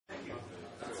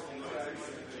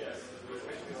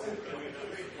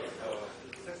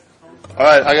All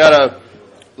right, I got a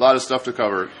lot of stuff to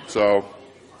cover, so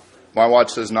my watch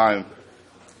says 9.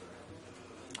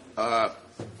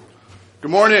 Good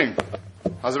morning.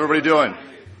 How's everybody doing?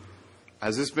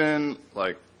 Has this been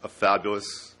like a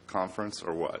fabulous conference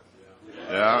or what?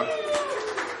 Yeah?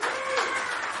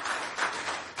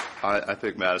 I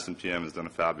think Madison PM has done a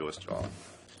fabulous job.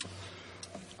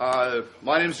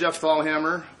 My name is Jeff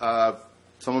Thalhammer.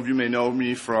 Some of you may know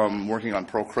me from working on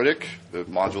ProCritic, the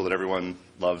module that everyone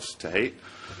loves to hate.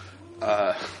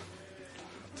 Today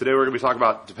we're going to be talking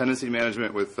about dependency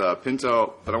management with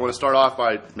Pinto, but I want to start off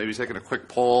by maybe taking a quick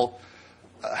poll.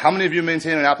 How many of you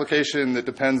maintain an application that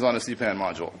depends on a CPAN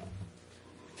module?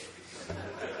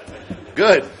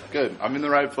 Good, good. I'm in the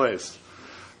right place.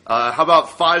 How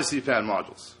about 5 CPAN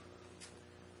modules?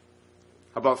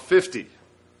 How about 50?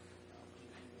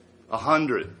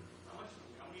 100?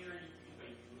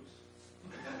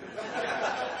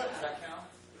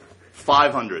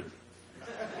 500.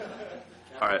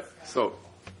 All right, so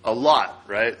a lot,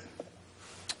 right?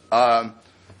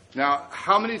 Now,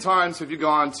 how many times have you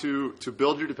gone to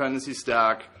build your dependency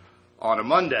stack on a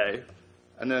Monday,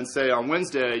 and then say on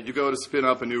Wednesday you go to spin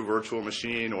up a new virtual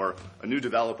machine, or a new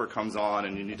developer comes on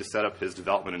and you need to set up his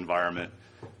development environment,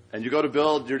 and you go to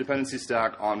build your dependency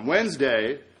stack on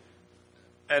Wednesday,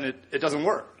 and it doesn't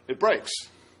work. It breaks,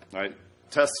 right?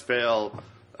 Tests fail,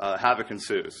 havoc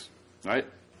ensues, right?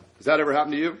 Has that ever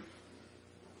happened to you?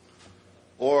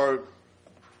 Or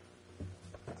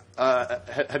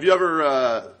have you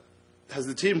ever, has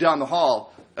the team down the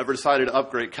hall ever decided to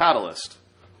upgrade Catalyst,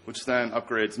 which then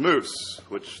upgrades Moose,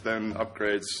 which then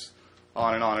upgrades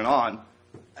on and on and on,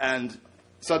 and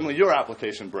suddenly your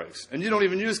application breaks, and you don't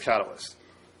even use Catalyst?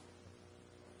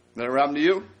 That ever happened to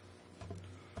you?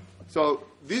 So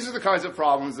these are the kinds of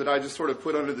problems that I just sort of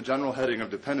put under the general heading of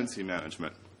dependency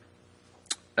management.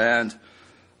 And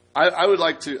I would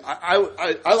like to,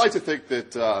 I like to think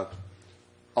that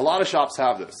a lot of shops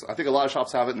have this. I think a lot of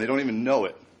shops have it and they don't even know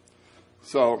it.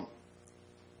 So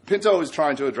Pinto is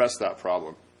trying to address that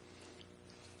problem.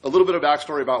 A little bit of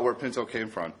backstory about where Pinto came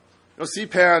from. You know,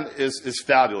 CPAN is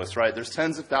fabulous, right? There's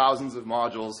tens of thousands of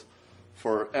modules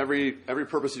for every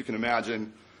purpose you can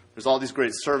imagine. There's all these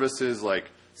great services like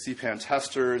CPAN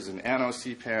testers and Anno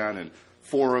CPAN and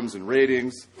forums and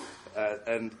ratings.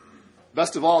 And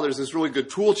best of all, there's this really good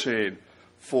tool chain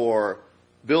for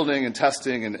building and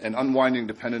testing and unwinding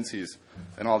dependencies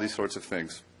and all these sorts of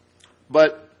things.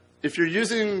 But if you're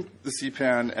using the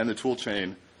CPAN and the tool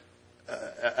chain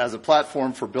as a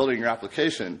platform for building your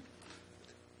application,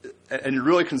 and you're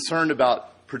really concerned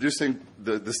about producing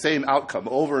the same outcome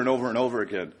over and over and over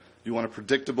again, you want a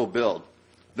predictable build,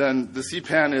 then the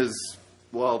CPAN is,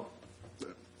 well,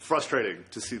 frustrating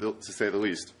to say the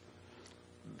least.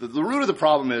 The root of the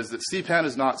problem is that CPAN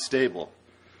is not stable.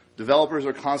 Developers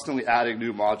are constantly adding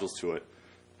new modules to it.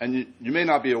 And you may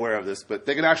not be aware of this, but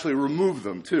they can actually remove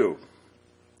them too.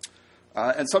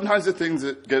 And sometimes the things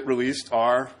that get released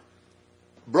are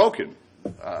broken.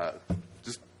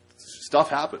 Just stuff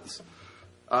happens.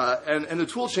 And the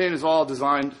tool chain is all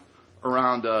designed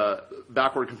around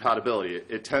backward compatibility.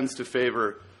 It tends to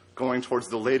favor going towards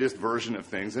the latest version of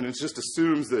things, and it just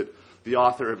assumes that the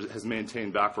author has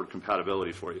maintained backward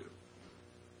compatibility for you.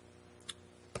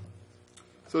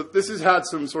 So this has had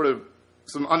some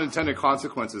unintended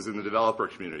consequences in the developer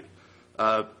community.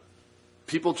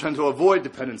 People tend to avoid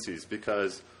dependencies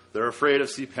because they're afraid of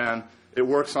CPAN. It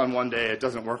works on one day, it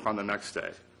doesn't work on the next day.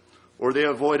 Or they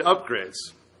avoid upgrades.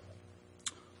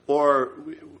 Or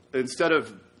instead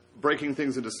of breaking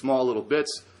things into small little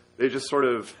bits, they just sort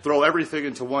of throw everything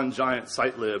into one giant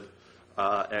site-lib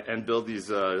and build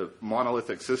these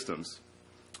monolithic systems.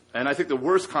 And I think the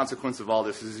worst consequence of all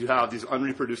this is you have these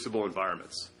unreproducible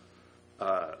environments.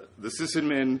 The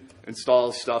sysadmin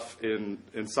installs stuff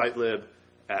in site-lib,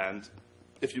 and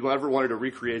if you ever wanted to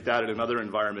recreate that in another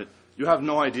environment, you have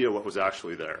no idea what was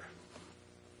actually there.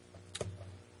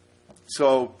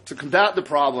 So to combat the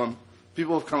problem,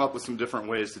 people have come up with some different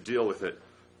ways to deal with it.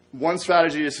 One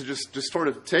strategy is to just sort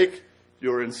of take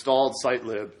your installed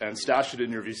site-lib and stash it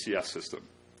in your VCS system.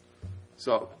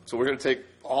 So we're going to take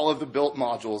all of the built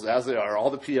modules as they are,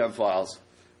 all the PM files,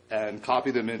 and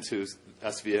copy them into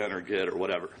SVN or Git or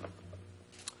whatever.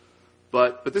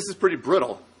 But this is pretty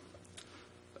brittle.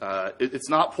 It's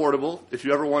not portable. If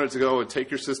you ever wanted to go and take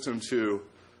your system to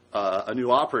a new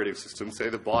operating system, say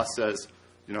the boss says,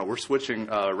 you know, we're switching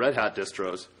Red Hat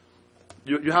distros,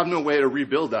 you have no way to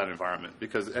rebuild that environment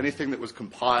because anything that was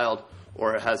compiled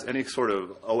or has any sort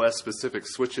of OS-specific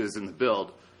switches in the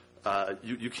build,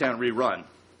 you can't rerun.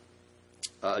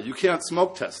 You can't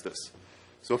smoke test this.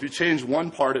 So if you change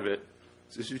one part of it,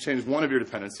 if you change one of your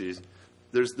dependencies,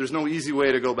 there's no easy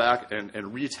way to go back and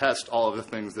retest all of the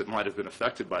things that might have been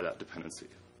affected by that dependency.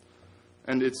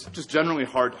 And it's just generally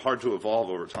hard to evolve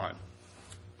over time.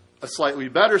 A slightly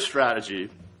better strategy,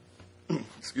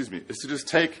 excuse me, is to just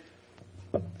take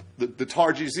the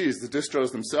tar GZs, the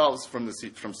distros themselves from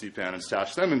CPAN, and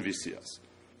stash them in VCS.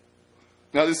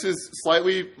 Now, this is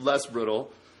slightly less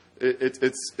brittle. It's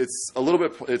a little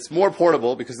bit, it's more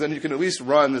portable because then you can at least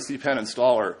run the CPAN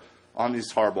installer on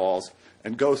these tar balls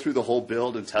and go through the whole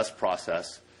build and test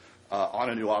process on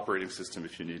a new operating system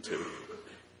if you need to.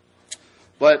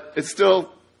 But it's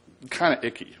still kind of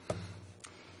icky.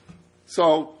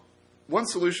 So one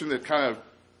solution that kind of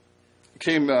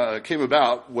came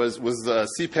about was the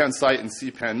CPAN site and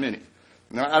CPAN mini.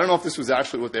 Now, I don't know if this was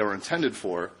actually what they were intended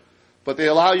for, but they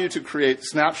allow you to create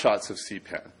snapshots of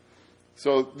CPAN.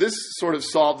 So this sort of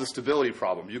solved the stability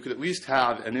problem. You could at least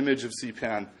have an image of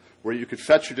CPAN where you could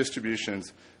fetch your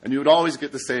distributions, and you would always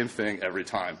get the same thing every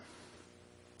time.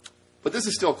 But this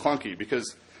is still clunky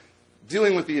because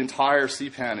dealing with the entire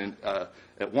CPAN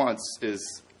at once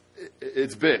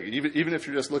it's big. Even if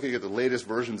you're just looking at the latest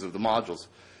versions of the modules,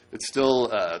 it's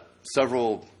still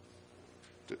several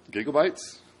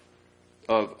gigabytes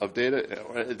of data.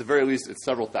 Or at the very least, it's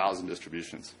several thousand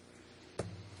distributions.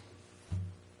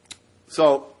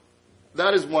 So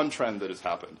that is one trend that has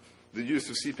happened, the use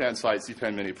of CPAN site,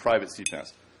 CPAN mini, private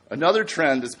CPANs. Another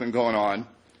trend that's been going on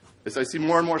is I see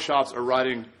more and more shops are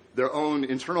writing their own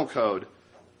internal code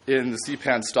in the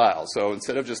CPAN style. So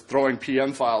instead of just throwing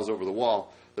PM files over the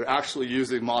wall, they're actually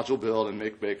using module build and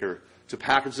MakeMaker to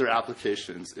package their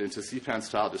applications into CPAN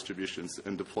style distributions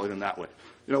and deploy them that way,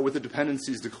 with the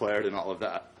dependencies declared and all of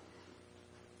that.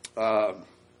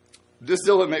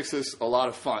 Distilla makes this a lot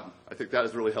of fun. I think that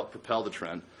has really helped propel the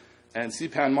trend. And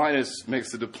CPAN minus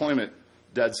makes the deployment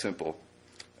dead simple.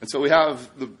 And so we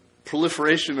have the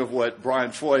proliferation of what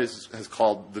Brian Foy has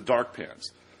called the dark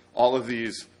pans. All of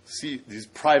these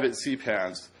private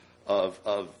CPANs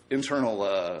of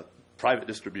internal private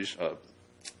distribution,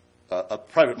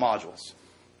 private modules.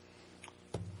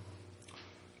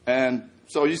 And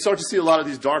so you start to see a lot of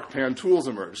these dark pan tools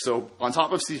emerge. So on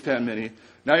top of CPAN mini,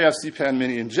 now you have CPAN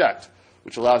mini inject,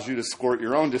 which allows you to squirt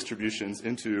your own distributions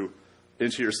into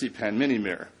your CPAN mini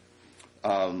mirror.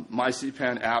 My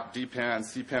CPAN app, DPAN,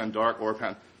 CPAN dark,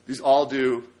 ORPAN, these all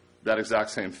do that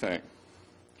exact same thing.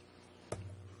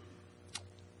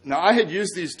 Now, I had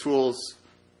used these tools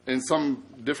in some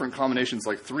different combinations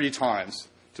like 3 times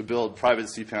to build private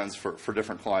CPANs for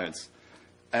different clients.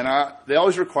 And they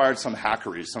always required some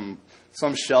hackery,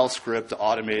 some shell script to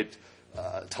automate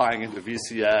tying into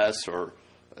VCS.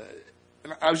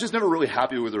 And I was just never really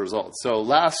happy with the results. So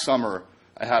last summer,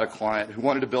 I had a client who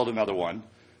wanted to build another one.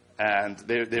 And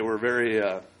they were very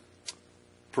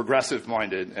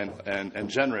progressive-minded and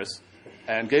generous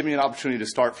and gave me an opportunity to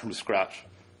start from scratch.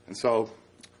 And so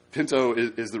Pinto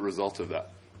is the result of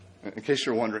that. In case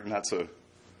you're wondering, that's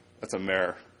a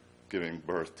mare giving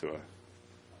birth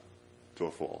to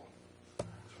a foal.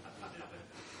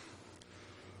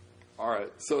 All right.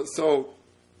 So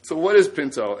what is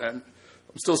Pinto? And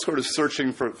I'm still sort of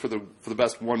searching for the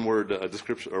best one-word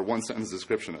description or one-sentence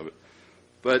description of it.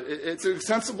 But it's an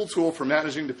extensible tool for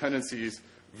managing dependencies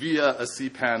via a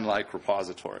CPAN-like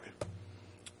repository.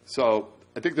 So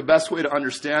I think the best way to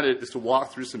understand it is to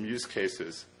walk through some use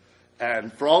cases.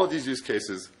 And for all of these use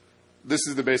cases, this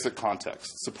is the basic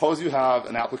context. Suppose you have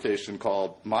an application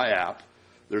called My App.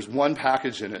 There's one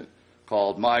package in it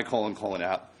called My :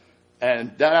 app.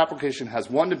 And that application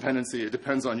has one dependency. It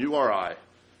depends on URI.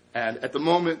 And at the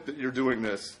moment that you're doing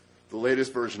this, the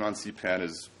latest version on CPAN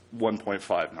is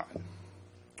 1.59.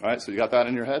 All right, so you got that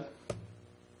in your head?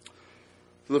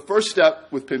 So the first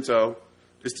step with Pinto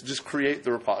is to just create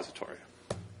the repository.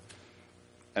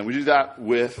 And we do that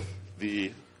with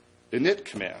the init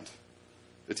command.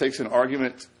 It takes an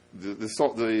argument.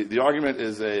 The argument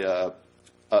is a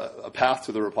path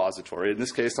to the repository. In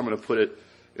this case, I'm going to put it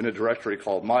in a directory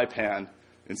called mypan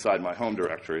inside my home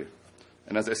directory.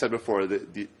 And as I said before,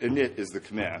 the init is the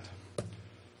command.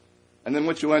 And then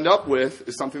what you end up with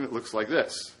is something that looks like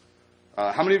this.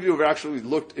 How many of you have actually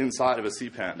looked inside of a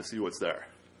CPAN to see what's there?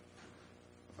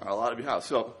 A lot of you have.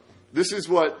 So this is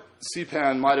what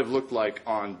CPAN might have looked like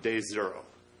on day 0.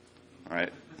 All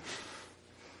right?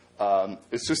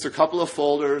 It's just a couple of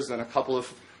folders and a couple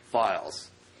of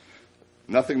files.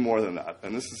 Nothing more than that.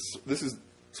 And this is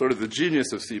sort of the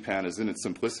genius of CPAN, is in its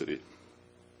simplicity.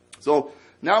 So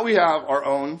now we have our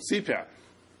own CPAN.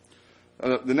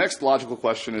 The next logical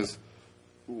question is,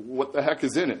 what the heck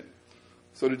is in it?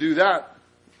 So to do that,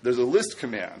 there's a list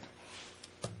command.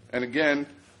 And again,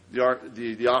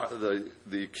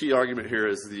 the key argument here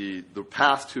is the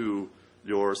path to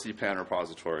your CPAN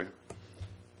repository.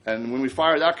 And when we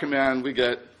fire that command, we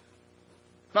get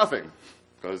nothing,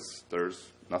 because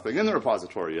there's nothing in the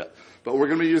repository yet. But we're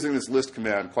going to be using this list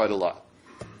command quite a lot.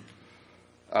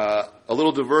 A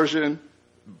little diversion.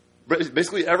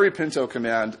 Basically, every Pinto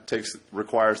command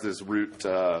requires this root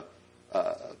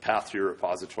path to your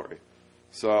repository.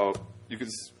 So you can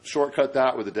shortcut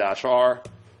that with a -r,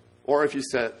 or if you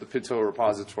set the Pinto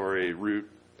repository root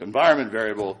environment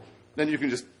variable, then you can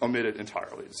just omit it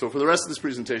entirely. So for the rest of this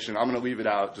presentation, I'm going to leave it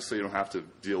out just so you don't have to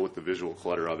deal with the visual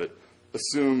clutter of it.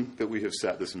 Assume that we have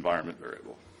set this environment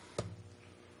variable.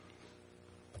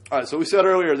 All right, so we said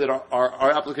earlier that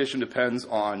our application depends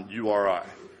on URI.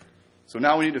 So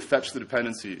now we need to fetch the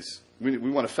dependencies. We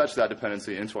want to fetch that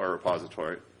dependency into our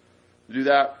repository. To do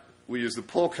that, we use the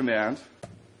pull command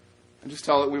and just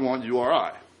tell it we want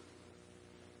URI.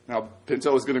 Now,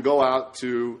 Pinto is going to go out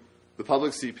to the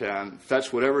public CPAN,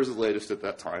 fetch whatever is the latest at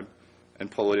that time, and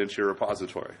pull it into your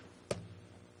repository.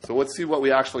 So let's see what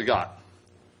we actually got.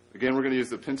 Again, we're going to use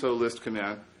the Pinto list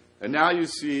command. And now you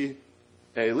see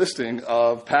a listing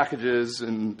of packages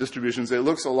and distributions. It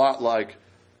looks a lot like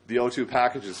the O2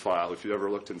 packages file, if you ever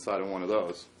looked inside of one of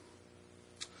those.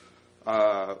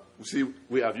 See,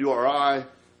 we have URI,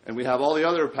 and we have all the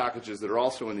other packages that are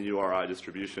also in the URI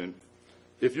distribution.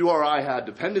 If URI had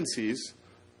dependencies,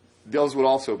 those would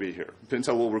also be here.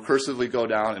 Pinto will recursively go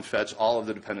down and fetch all of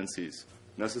the dependencies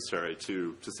necessary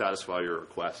to satisfy your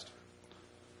request.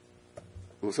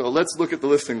 So let's look at the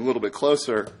listing a little bit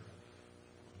closer.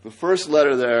 The first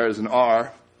letter there is an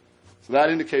R. So that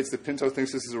indicates that Pinto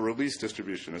thinks this is a release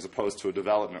distribution as opposed to a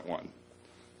development one.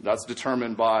 That's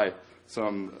determined by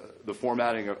the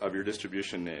formatting of your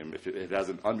distribution name. If it has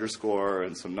an underscore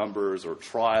and some numbers or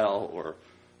trial or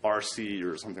RC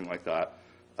or something like that,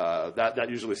 that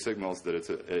usually signals that it's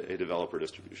a developer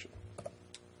distribution.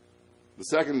 The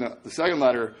second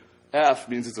letter, F,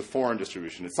 means it's a foreign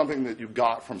distribution. It's something that you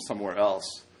got from somewhere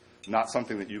else, not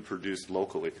something that you produced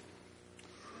locally.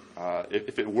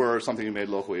 If it were something you made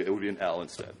locally, it would be an L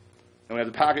instead. And we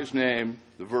have the package name,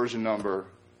 the version number,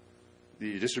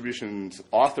 the distribution's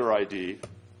author ID,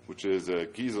 which is a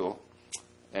Giesel,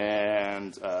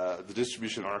 and the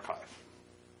distribution archive.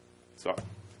 So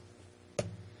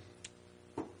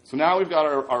now we've got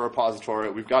our repository,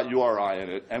 we've got URI in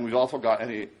it, and we've also got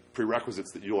any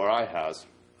prerequisites that URI has.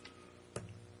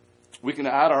 We can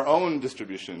add our own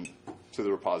distribution to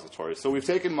the repository. So we've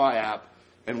taken my app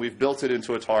and we've built it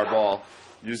into a tarball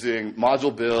using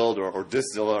module build or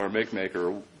Diskzilla or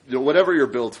MakeMaker, whatever your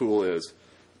build tool is.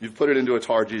 You've put it into a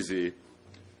tar.gz,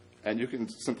 and you can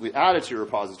simply add it to your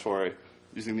repository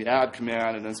using the add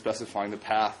command and then specifying the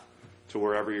path to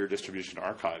wherever your distribution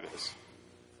archive is.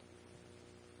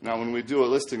 Now, when we do a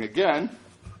listing again,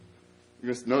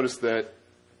 you're going to notice that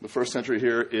the first entry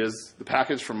here is the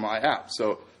package from my app.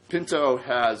 So Pinto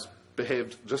has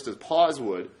behaved just as Pause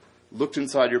would, looked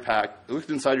inside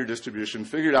your distribution,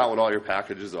 figured out what all your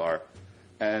packages are,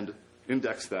 and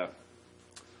indexed them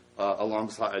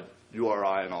alongside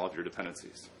URI and all of your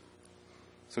dependencies.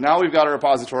 So now we've got a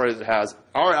repository that has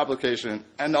our application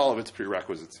and all of its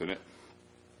prerequisites in it.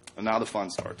 And now the fun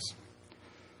starts.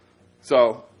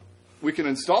 So we can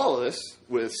install this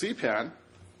with CPAN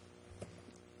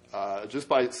just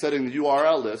by setting the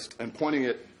URL list and pointing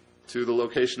it to the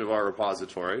location of our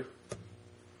repository,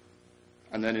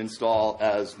 and then install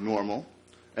as normal.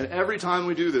 And every time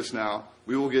we do this now,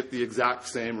 we will get the exact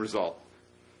same result.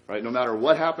 Right? No matter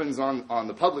what happens on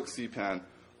the public CPAN,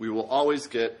 we will always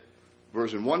get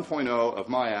version 1.0 of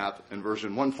my app and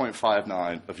version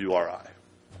 1.59 of URI.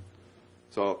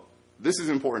 So this is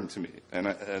important to me. And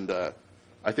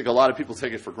I think a lot of people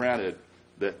take it for granted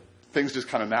that things just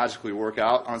kind of magically work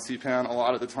out on CPAN a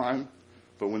lot of the time.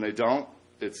 But when they don't,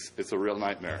 it's a real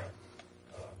nightmare.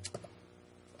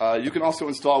 You can also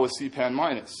install with CPAN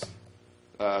minus.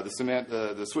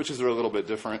 The switches are a little bit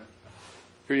different.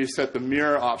 Here you set the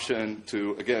mirror option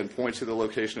to, again, point to the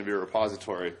location of your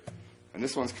repository. And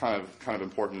this one's kind of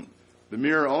important. The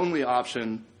mirror only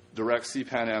option directs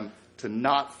CPAN-M to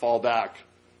not fall back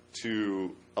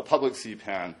to a public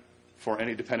CPAN for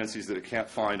any dependencies that it can't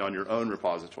find on your own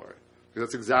repository. Because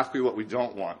that's exactly what we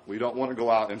don't want. We don't want to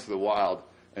go out into the wild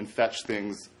and fetch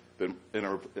things from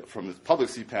the public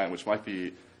CPAN, which might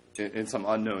be in some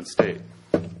unknown state.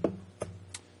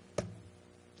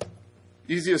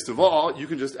 Easiest of all, you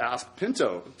can just ask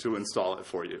Pinto to install it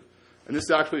for you. And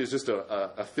this actually is just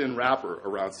a thin wrapper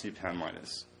around CPAN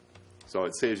minus. So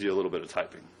it saves you a little bit of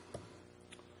typing.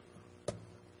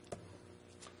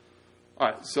 All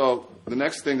right, so the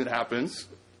next thing that happens,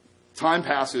 time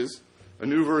passes, a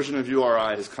new version of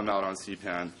URI has come out on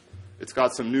CPAN. It's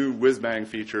got some new whiz-bang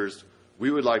features. we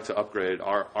would like to upgrade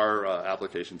our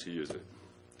application to use it.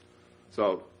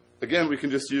 So again, we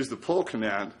can just use the pull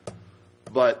command,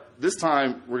 but this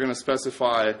time we're going to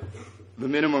specify the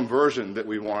minimum version that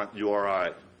we want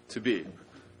URI to be.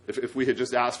 If we had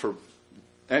just asked for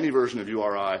any version of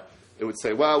URI, it would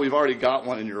say, well, we've already got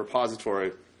one in your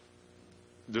repository.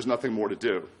 There's nothing more to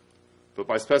do. But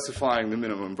by specifying the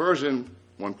minimum version,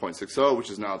 1.60,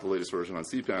 which is now the latest version on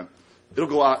CPAN, it'll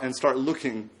go out and start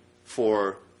looking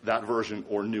for that version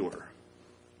or newer.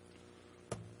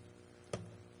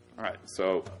 All right,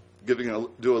 so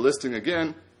do a listing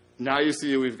again. Now you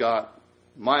see we've got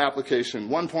my application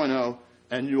 1.0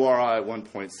 and URI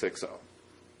 1.60.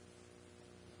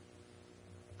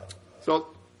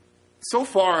 So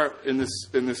far in this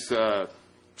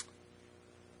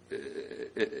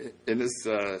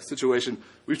situation,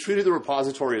 we've treated the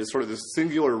repository as sort of this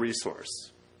singular resource.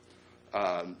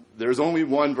 There's only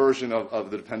one version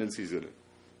of the dependencies in it.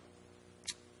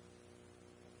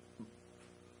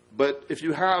 But if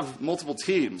you have multiple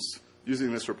teams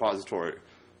using this repository,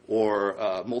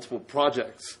 or multiple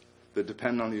projects that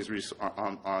depend on these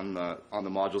on the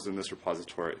modules in this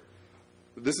repository,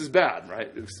 this is bad,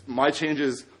 right? My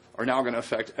changes are now going to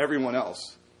affect everyone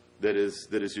else that is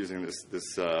using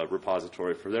this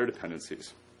repository for their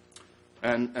dependencies,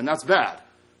 and that's bad.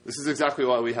 This is exactly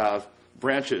why we have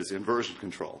branches in version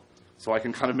control, so I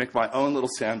can kind of make my own little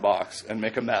sandbox and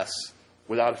make a mess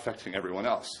without affecting everyone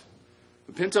else.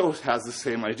 The Pinto has the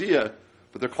same idea,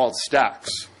 but they're called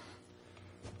stacks.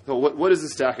 So what is a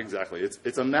stack exactly?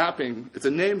 It's a mapping. It's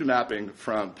a named mapping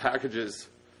from packages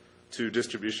to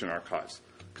distribution archives.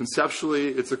 Conceptually,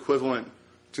 it's equivalent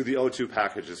to the O2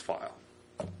 packages file.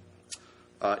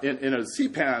 In a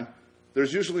CPAN,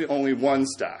 there's usually only one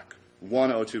stack,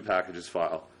 one O2 packages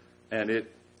file, and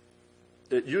it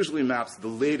usually maps the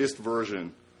latest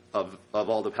version of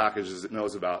all the packages it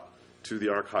knows about to the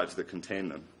archives that contain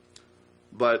them.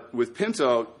 But with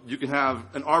Pinto, you can have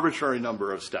an arbitrary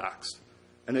number of stacks,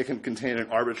 and they can contain an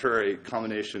arbitrary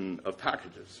combination of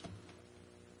packages.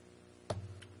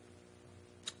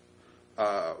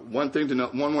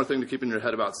 One more thing to keep in your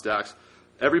head about stacks: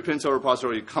 every Pinto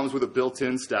repository comes with a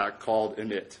built-in stack called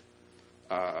init.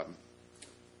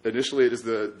 Initially, it is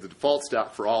the default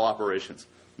stack for all operations.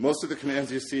 Most of the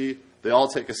commands you see, they all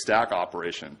take a stack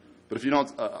operation. But if you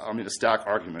don't, a stack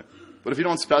argument. But if you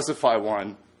don't specify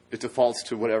one, it defaults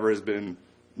to whatever has been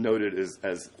noted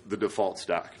as the default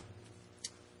stack.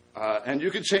 And you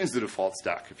can change the default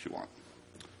stack if you want.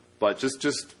 But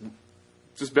just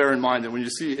bear in mind that when you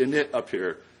see init up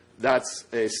here, that's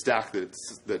a stack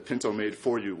that Pinto made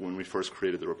for you when we first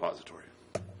created the repository.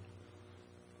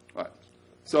 All right.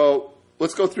 So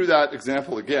let's go through that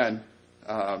example again,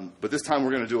 but this time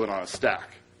we're going to do it on a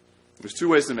stack. There's two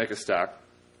ways to make a stack.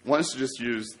 One is to just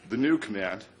use the new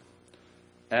command,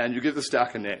 and you give the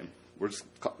stack a name.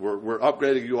 We're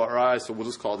upgrading URI, so we'll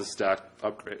just call this stack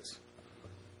upgrades.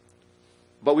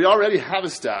 But we already have a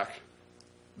stack,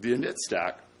 the init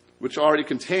stack, which already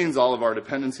contains all of our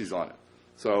dependencies on it.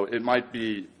 So it might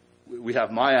be, we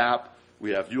have my app,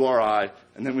 we have URI,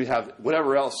 and then we have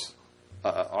whatever else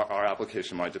our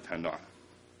application might depend on.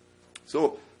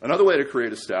 So another way to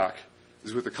create a stack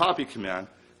is with the copy command.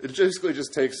 It basically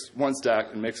just takes one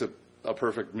stack and makes a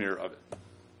perfect mirror of it.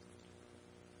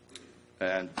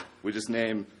 And we just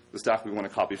name the stack we want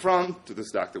to copy from to the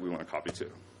stack that we want to copy to.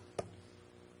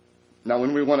 Now,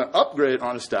 when we want to upgrade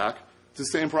on a stack, it's the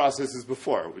same process as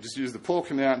before. We just use the pull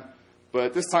command,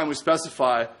 but this time we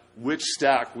specify which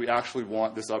stack we actually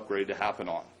want this upgrade to happen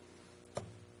on.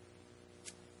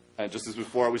 And just as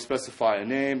before, we specify a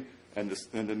name and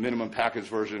the minimum package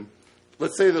version.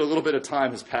 Let's say that a little bit of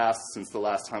time has passed since the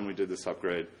last time we did this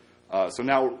upgrade. So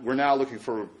now we're looking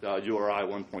for URI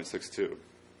 1.62.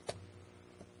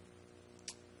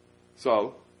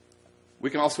 So we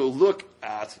can also look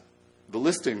at the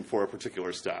listing for a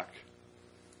particular stack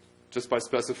just by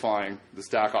specifying the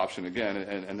stack option again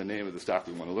and the name of the stack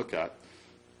we want to look at.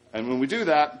 And when we do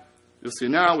that, you'll see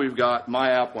now we've got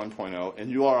my app 1.0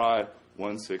 and URI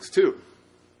 1.62.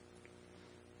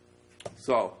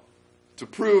 So to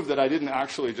prove that I didn't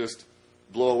actually just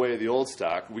blow away the old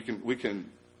stack, we can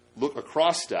look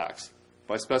across stacks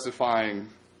by specifying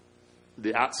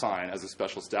the @ as a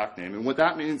special stack name. And what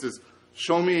that means is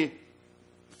show me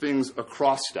things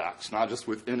across stacks, not just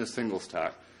within a single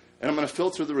stack. And I'm going to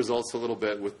filter the results a little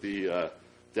bit with the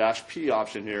 -P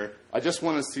option here. I just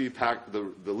want to see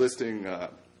the listing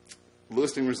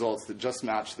results that just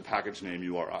match the package name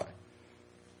URI.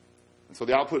 And so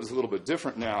the output is a little bit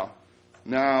different now.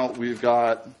 Now we've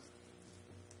got,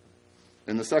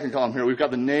 in the second column here, we've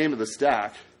got the name of the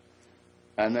stack,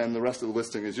 and then the rest of the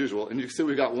listing as usual. And you can see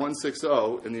we've got 160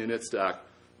 in the init stack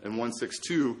and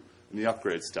 162 in the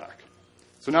upgrade stack.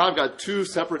 So now I've got two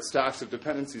separate stacks of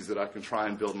dependencies that I can try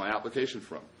and build my application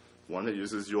from. One that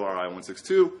uses URI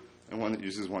 162 and one that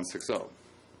uses 160.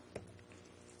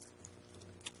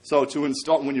 So to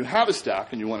install, when you have a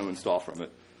stack and you want to install from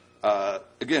it,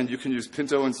 again, you can use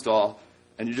Pinto install,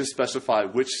 and you just specify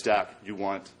which stack you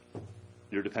want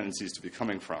your dependencies to be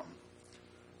coming from.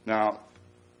 Now,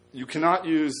 you cannot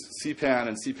use CPAN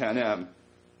and CPAN-M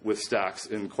with stacks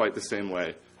in quite the same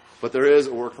way, but there is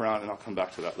a workaround, and I'll come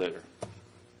back to that later.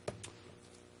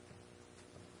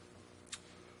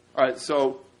 All right,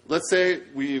 so let's say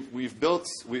we've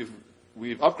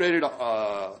upgraded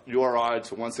URI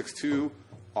to 162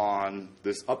 on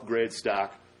this upgrade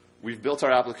stack. We've built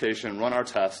our application, run our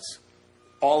tests.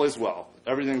 All is well.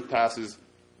 Everything passes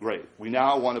great. We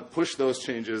now want to push those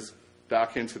changes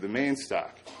back into the main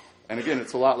stack. And again,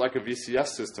 it's a lot like a VCS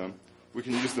system. We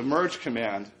can use the merge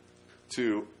command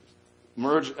to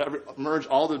merge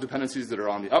all the dependencies that are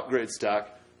on the upgrade stack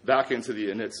back into the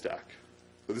init stack.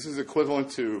 So this is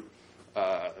equivalent to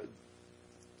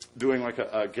doing like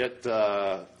a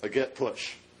get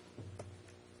push.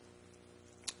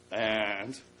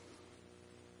 And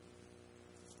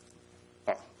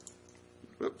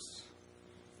oops.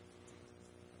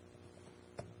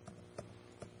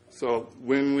 So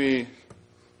when we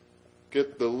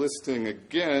get the listing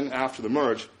again after the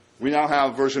merge, we now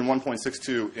have version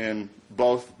 1.62 in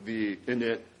both the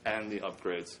init and the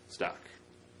upgrades stack.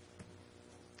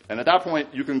 And at that point,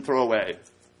 you can throw away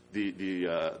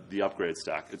the upgrade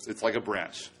stack. It's like a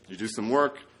branch. You do some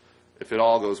work. If it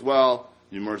all goes well,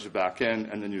 you merge it back in,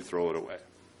 and then you throw it away.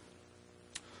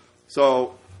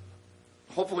 So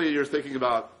hopefully you're thinking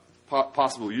about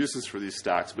possible uses for these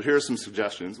stacks, but here are some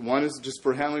suggestions. One is just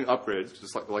for handling upgrades,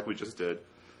 just like we just did.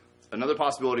 Another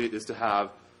possibility is to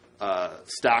have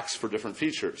stacks for different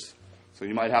features. So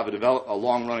you might have a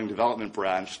long-running development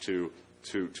branch to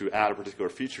add a particular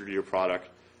feature to your product,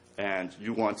 and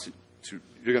you want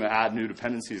you're going to add new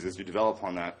dependencies as you develop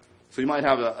on that. So you might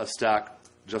have a stack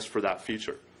just for that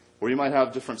feature. Or you might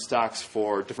have different stacks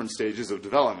for different stages of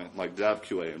development, like dev,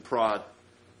 QA, and prod.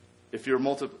 If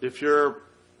you're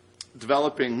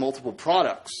developing multiple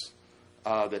products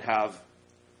that have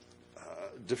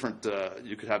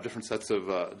you could have different sets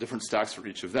of different stacks for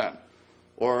each of them.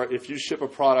 Or if you ship a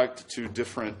product to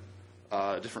different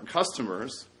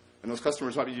customers, and those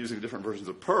customers might be using different versions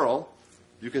of Perl,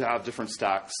 you could have different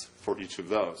stacks for each of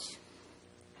those.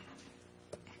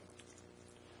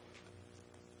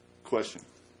 Question?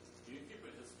 Do you keep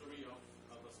a history of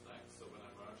other stacks? So when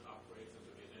I merge upgrades into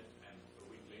init and a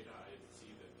week later I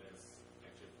see that there's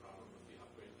actually a problem with the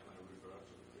upgrade, can I revert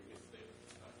to the previous state of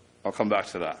the stack? I'll come back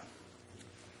to that.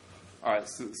 All right,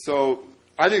 so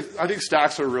I think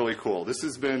stacks are really cool. This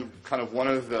has been kind of one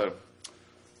of the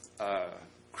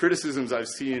criticisms I've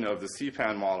seen of the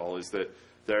CPAN model is that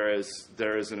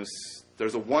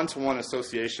there's a one-to-one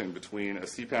association between a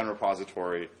CPAN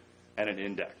repository and an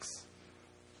index.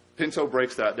 Pinto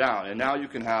breaks that down, and now you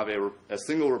can have a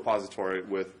single repository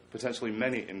with potentially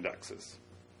many indexes.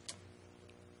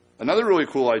 Another really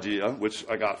cool idea, which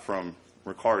I got from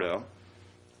Ricardo,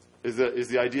 is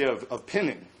the idea of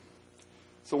pinning.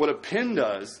 So what a pin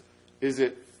does is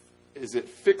it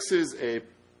fixes a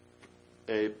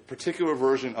particular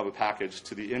version of a package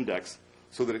to the index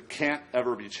so that it can't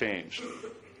ever be changed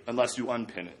unless you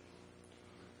unpin it.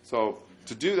 So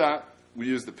to do that, we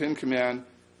use the pin command,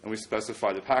 and we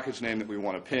specify the package name that we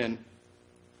want to pin.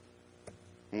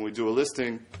 When we do a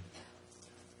listing,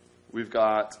 we've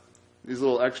got these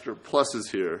little extra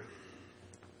pluses here,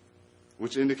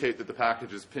 which indicate that the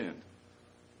package is pinned.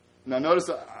 Now notice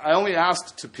that I only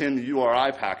asked to pin the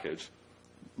URI package,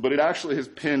 but it actually has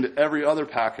pinned every other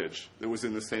package that was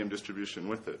in the same distribution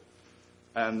with it.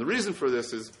 And the reason for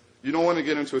this is you don't want to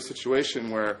get into a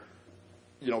situation where,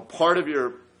 part of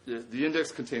the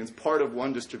index contains part of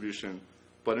one distribution,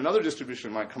 but another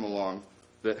distribution might come along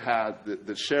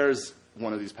that shares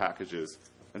one of these packages,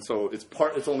 and so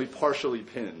it's only partially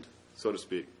pinned, so to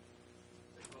speak.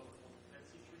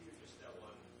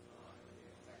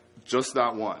 Just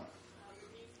that one.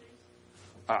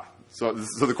 So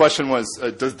the question was,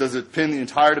 does it pin the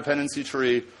entire dependency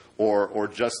tree or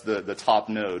just the top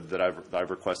node that I've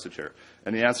requested here?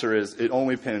 And the answer is it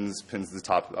only pins the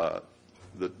top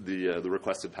the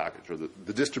requested package, or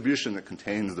the distribution that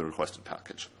contains the requested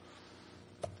package.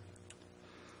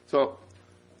 So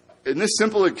in this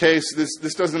simple case,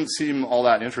 this doesn't seem all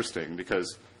that interesting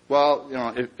because, well,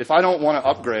 if I don't want to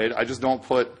upgrade, I just don't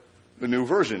put the new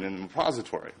version in the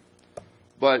repository.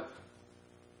 But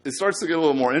it starts to get a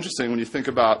little more interesting when you think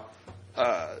about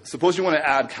suppose you want to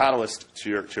add Catalyst to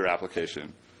your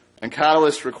application. And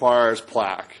Catalyst requires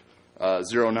Plaque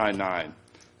 099.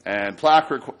 And Plaque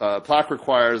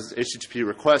requires HTTP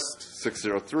request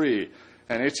 603.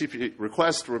 And HTTP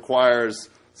request requires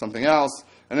something else.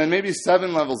 And then maybe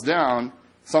 7 levels down,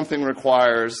 something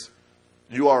requires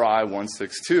URI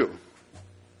 162.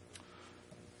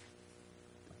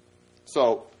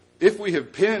 So if we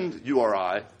have pinned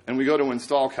URI and we go to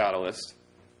install Catalyst,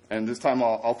 and this time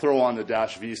I'll throw on the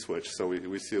 -v switch so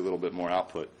we see a little bit more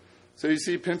output. So you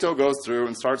see Pinto goes through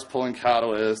and starts pulling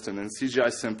Catalyst, and then CGI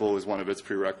Simple is one of its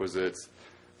prerequisites.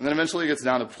 And then eventually it gets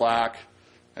down to Plaque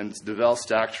and devel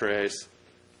stack trace,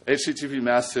 HTTP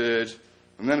message,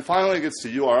 and then finally it gets to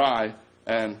URI,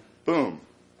 and boom,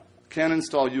 can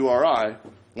install URI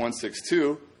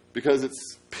 162 because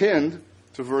it's pinned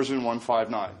to version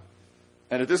 159.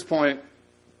 And at this point,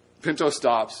 Pinto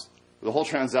stops, the whole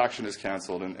transaction is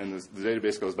canceled, and the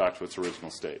database goes back to its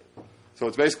original state. So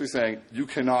it's basically saying you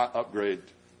cannot upgrade,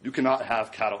 you cannot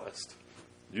have Catalyst.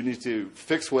 You need to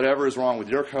fix whatever is wrong with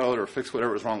your code or fix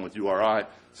whatever is wrong with URI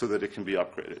so that it can be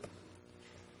upgraded.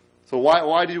 So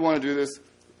why do you want to do this?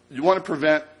 You want to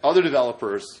prevent other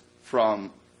developers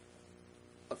from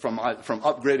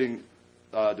upgrading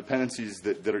dependencies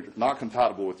that are not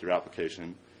compatible with your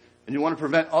application. And you want to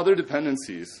prevent other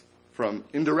dependencies from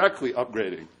indirectly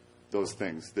upgrading those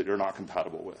things that you're not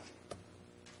compatible with.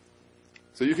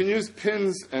 So you can use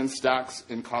pins and stacks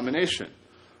in combination.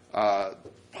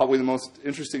 Probably the most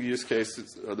interesting use case,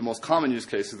 or the most common use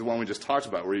case, is the one we just talked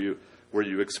about, where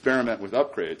you experiment with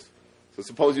upgrades. So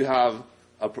suppose you have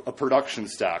a production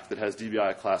stack that has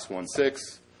DBI class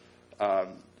 1.6.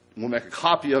 We'll make a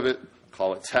copy of it,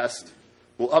 call it test.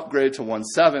 We'll upgrade to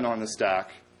 1.7 on the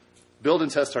stack, build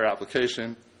and test our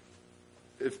application.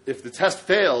 If the test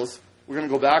fails, we're going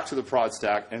to go back to the prod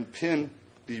stack and pin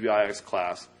DBIX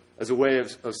class as a way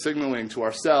of signaling to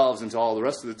ourselves and to all the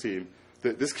rest of the team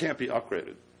that this can't be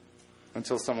upgraded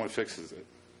until someone fixes it.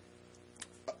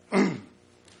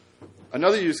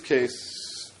 Another use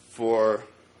case for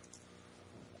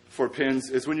pins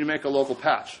is when you make a local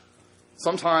patch.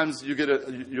 Sometimes you're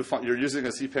using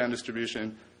a CPAN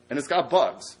distribution and it's got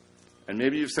bugs. And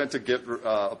maybe you've sent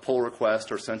a pull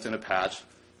request or sent in a patch,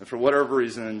 and for whatever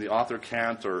reason the author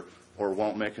can't or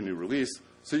won't make a new release.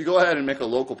 So you go ahead and make a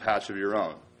local patch of your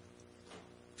own.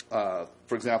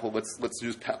 For example, let's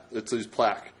use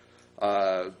Plaque.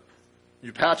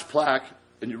 You patch Plaque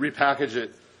and you repackage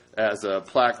it as a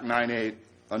Plaque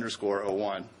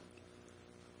 98_01.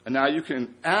 And now you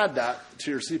can add that to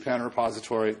your CPAN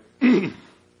repository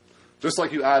just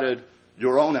like you added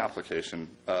your own application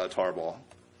tarball.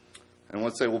 And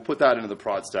let's say we'll put that into the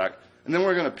prod stack, and then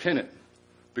we're going to pin it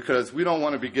because we don't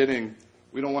want to be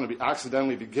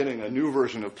accidentally getting a new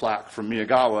version of Plaque from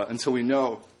Miyagawa until we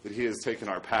know that he has taken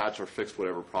our patch or fixed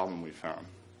whatever problem we found.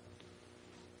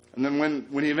 And then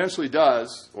when he eventually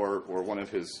does, or one of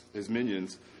his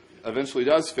minions eventually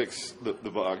does fix the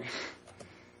bug,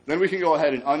 then we can go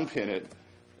ahead and unpin it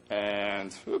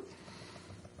and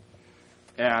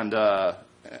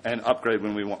upgrade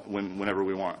whenever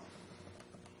we want.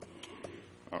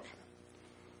 Okay.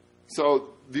 So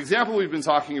the example we've been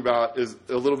talking about is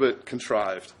a little bit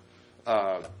contrived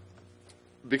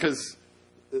because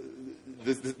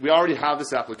we already have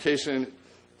this application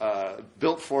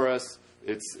built for us.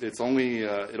 It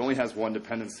only has one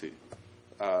dependency.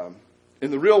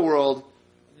 In the real world,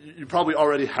 you probably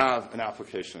already have an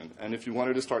application, and if you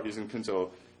wanted to start using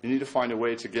Pinto, you need to find a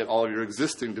way to get all of your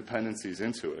existing dependencies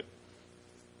into it.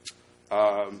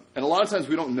 And a lot of times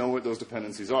we don't know what those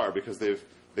dependencies are because they've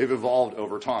evolved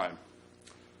over time.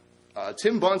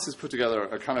 Tim Bunce has put together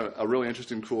a really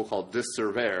interesting tool called Disk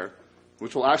Surveyor,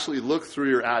 which will actually look through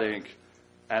your AdInc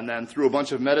and then through a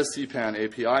bunch of meta CPAN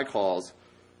API calls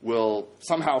will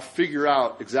somehow figure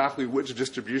out exactly which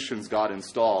distributions got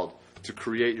installed to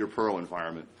create your Perl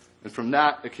environment. And from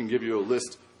that, it can give you a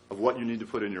list of what you need to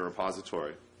put in your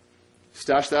repository.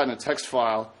 Stash that in a text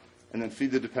file, and then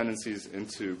feed the dependencies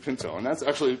into Pinto. And that's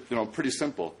actually pretty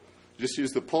simple. You just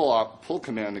use the pull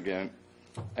command again,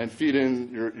 and feed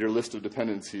in your list of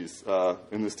dependencies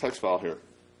in this text file here.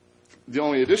 The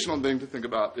only additional thing to think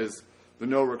about is the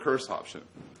no recurse option.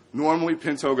 Normally,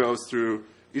 Pinto goes through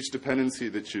each dependency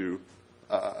that you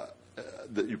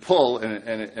pull,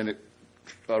 and it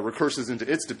recurses into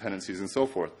its dependencies and so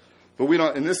forth. But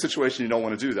in this situation, you don't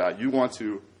want to do that. You want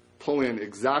to pull in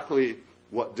exactly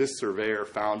what Disk Surveyor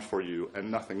found for you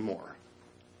and nothing more.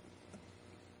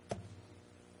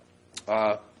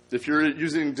 If you're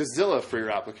using Dizilla for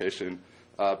your application,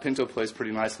 Pinto plays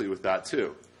pretty nicely with that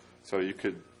too. So you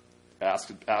could ask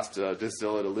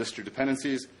Dizilla to list your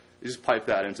dependencies, You just pipe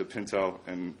that into Pinto,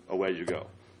 and away you go.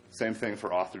 Same thing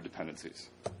for author dependencies.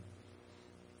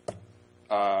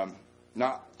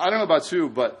 Now, I don't know about you,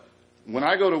 but when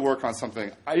I go to work on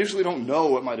something, I usually don't know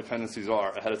what my dependencies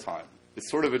are ahead of time. It's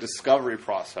sort of a discovery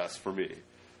process for me.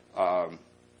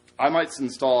 I might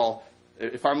install,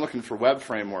 if I'm looking for web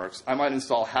frameworks, I might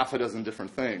install half a dozen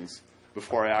different things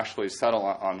before I actually settle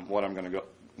on what I'm going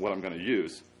to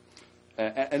use.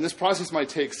 And this process might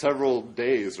take several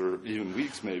days or even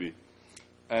weeks, maybe.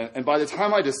 And by the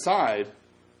time I decide,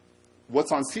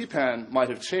 what's on CPAN might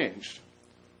have changed.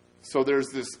 So there's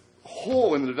this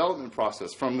hole in the development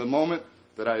process from the moment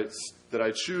that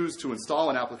I choose to install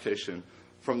an application,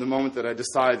 from the moment that I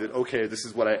decide that, okay, this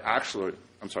is what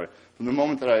from the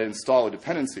moment that I install a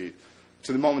dependency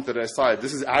to the moment that I decide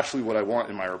this is actually what I want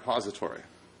in my repository.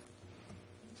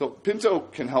 So Pinto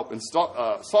can help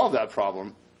solve that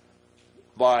problem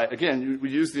by, again, we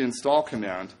use the install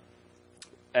command,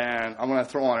 and I'm going to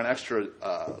throw on an extra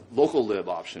local lib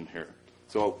option here.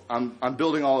 So I'm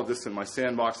building all of this in my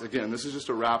sandbox. Again, this is just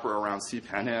a wrapper around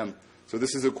CPAN-M. So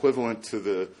this is equivalent to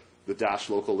the dash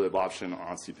local lib option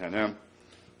on CPAN-M.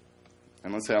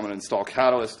 And let's say I'm going to install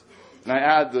Catalyst. And I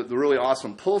add the really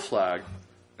awesome pull flag.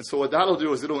 And so what that'll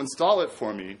do is it'll install it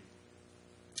for me.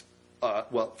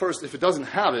 Well, first, if it doesn't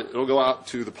have it, it'll go out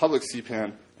to the public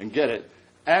CPAN and get it,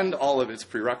 and all of its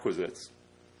prerequisites.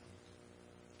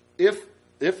 If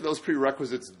those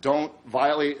prerequisites don't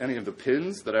violate any of the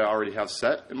pins that I already have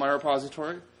set in my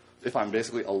repository, if I'm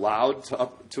basically allowed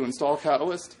to install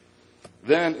Catalyst,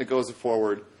 then it goes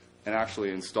forward and actually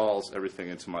installs everything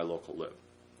into my local lib.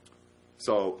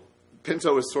 So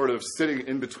Pinto is sort of sitting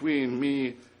in between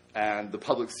me and the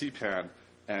public CPAN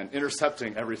and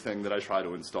intercepting everything that I try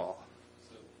to install.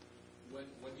 So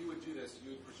when you would do this,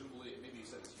 you would presumably, maybe you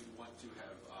said this, you'd want to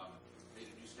have made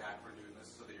a new stack for doing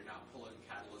this so that you're not pulling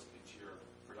Catalyst into your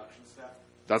production stack?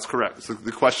 That's correct. So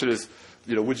the question is,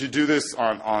 would you do this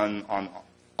on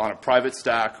a private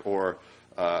stack or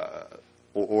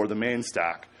the main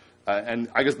stack? And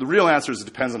I guess the real answer is it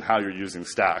depends on how you're using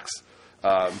stacks.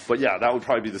 But yeah, that would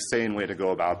probably be the sane way to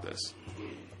go about this.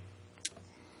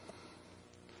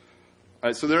 All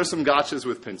right, so there are some gotchas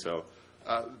with Pinto.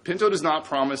 Pinto does not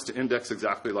promise to index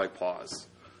exactly like PAWS.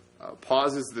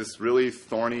 PAWS is this really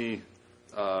thorny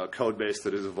code base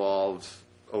that has evolved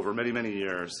over many, many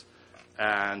years.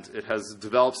 And it has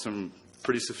developed some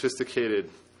pretty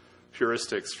sophisticated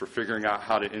heuristics for figuring out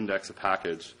how to index a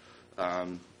package.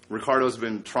 Ricardo's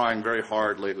been trying very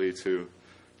hard lately to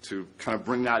kind of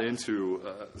bring that into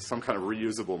some kind of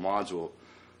reusable module.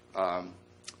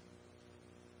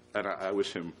 And I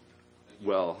wish him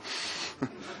well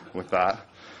with that.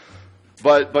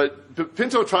 But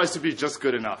Pinto tries to be just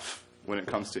good enough when it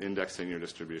comes to indexing your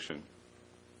distribution.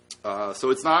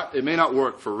 So it may not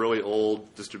work for really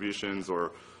old distributions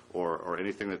or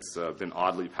anything that's been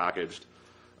oddly packaged.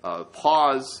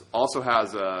 PAWS also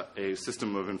has a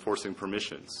system of enforcing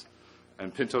permissions,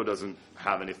 and Pinto doesn't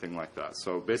have anything like that.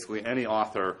 So basically any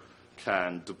author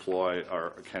can deploy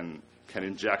or can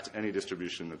inject any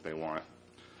distribution that they want.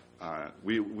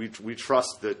 We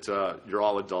trust that you're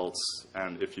all adults,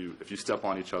 and if you step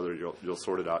on each other, you'll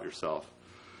sort it out yourself.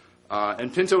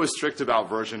 And Pinto is strict about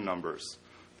version numbers.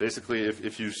 Basically,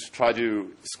 if you try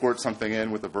to squirt something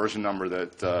in with a version number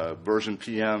that version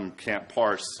PM can't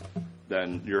parse,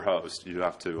 then you're host. You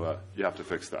have to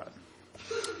fix that.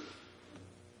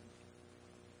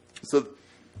 So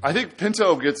I think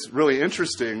Pinto gets really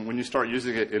interesting when you start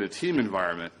using it in a team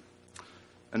environment.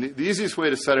 And the easiest way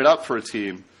to set it up for a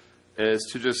team is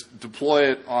to just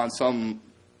deploy it on some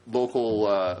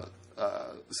local,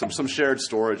 some shared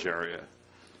storage area.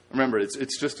 Remember,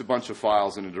 it's just a bunch of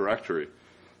files in a directory.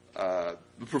 The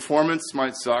performance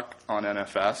might suck on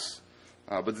NFS,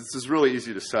 but this is really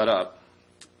easy to set up.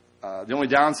 The only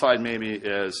downside maybe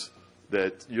is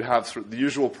that you have sort of the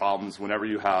usual problems whenever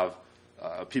you have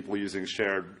people using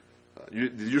shared,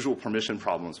 the usual permission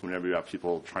problems whenever you have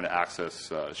people trying to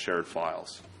access shared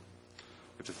files.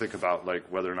 You have to think about like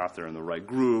whether or not they're in the right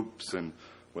groups and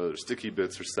whether sticky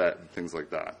bits are set and things like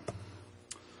that.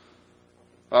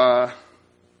 A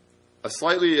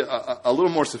little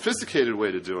more sophisticated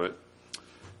way to do it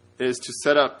is to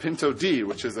set up Pinto D,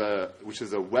 which is a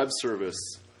web service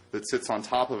that sits on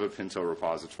top of a Pinto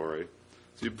repository.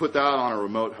 So you put that on a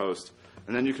remote host,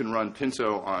 and then you can run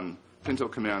Pinto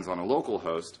commands on a local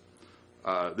host.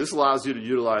 This allows you to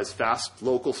utilize fast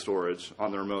local storage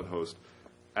on the remote host,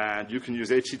 and you can use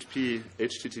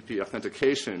HTTP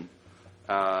authentication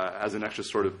as an extra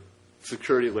sort of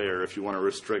security layer if you want to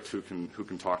restrict who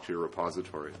can talk to your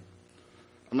repository.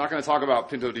 I'm not going to talk about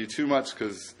Pinto D too much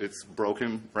because it's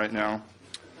broken right now.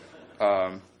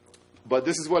 But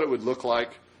this is what it would look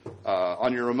like.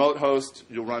 On your remote host,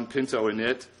 you'll run Pinto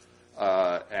init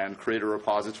and create a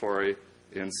repository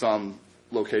in some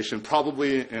location,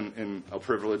 probably in a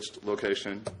privileged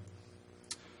location.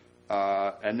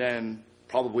 And then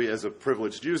probably as a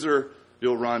privileged user,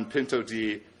 you'll run Pinto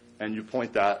D, and you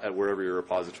point that at wherever your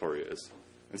repository is.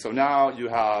 And so now you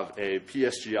have a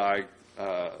PSGI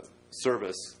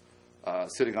service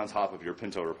sitting on top of your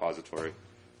Pinto repository.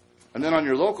 And then on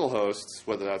your local hosts,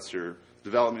 whether that's your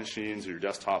development machines or your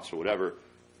desktops or whatever,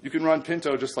 you can run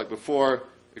Pinto just like before,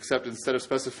 except instead of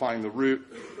specifying the root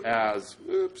as,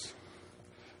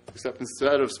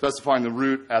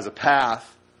 a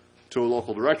path to a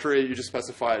local directory, you just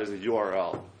specify it as a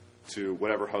URL to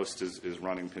whatever host is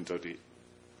running Pinto D.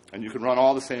 And you can run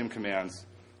all the same commands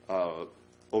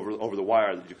over the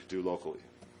wire that you could do locally.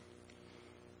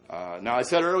 Now, I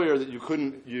said earlier that you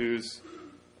couldn't use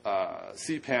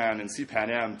CPAN and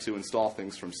CPAN-M to install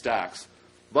things from stacks.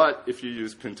 But if you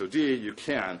use Pinto D, you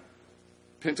can.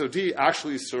 Pinto D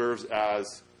actually serves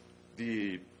as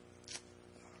the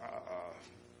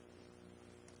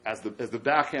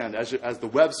back end, as the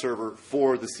web server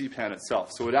for the CPAN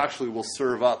itself. So it actually will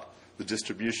serve up the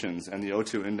distributions and the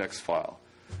O2 index file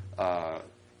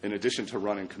in addition to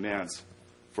running commands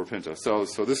for Pinto. So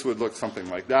this would look something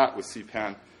like that with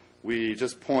CPAN. We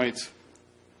just point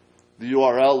the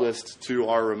URL list to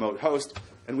our remote host,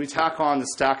 and we tack on the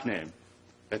stack name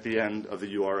at the end of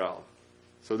the URL.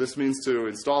 So this means to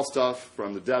install stuff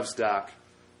from the dev stack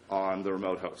on the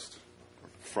remote host,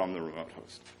 from the remote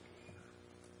host.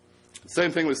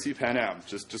 Same thing with CPAN-M.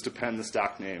 Just append the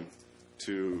stack name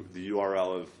to the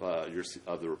URL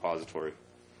of the repository.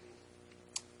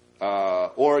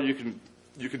 Or you can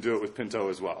do it with Pinto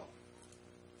as well.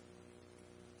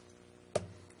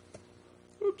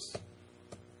 Oops.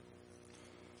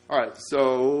 All right,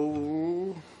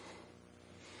 so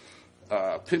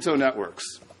Pinto networks.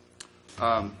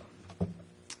 CPAN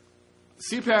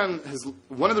has,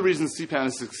 one of the reasons CPAN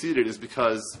has succeeded is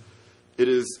because it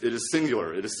is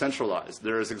singular, it is centralized.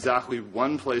 There is exactly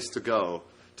one place to go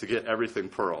to get everything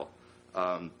Perl.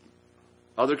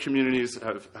 Other communities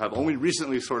have only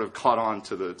recently sort of caught on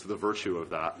to the virtue of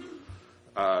that.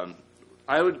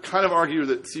 I would kind of argue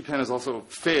that CPAN has also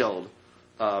failed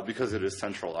because it is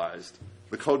centralized.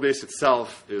 The code base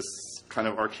itself is kind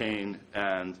of arcane,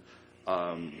 and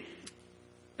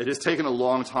it has taken a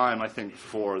long time, I think,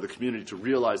 for the community to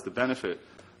realize the benefit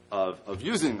of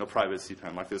using a private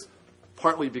CPAN like this,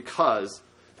 partly because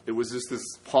it was just this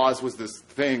pause was this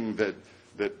thing that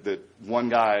one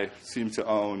guy seemed to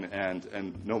own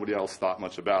and nobody else thought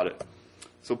much about it.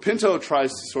 So Pinto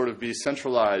tries to sort of be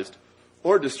centralized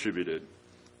or distributed.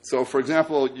 So, for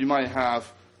example, you might have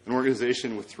an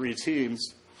organization with 3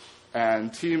 teams,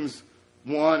 and teams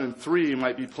 1 and 3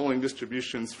 might be pulling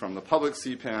distributions from the public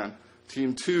CPAN.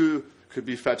 Team 2 could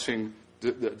be fetching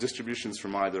distributions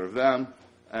from either of them,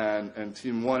 and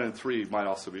team 1 and 3 might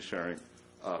also be sharing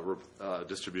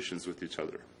distributions with each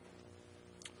other.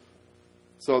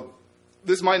 So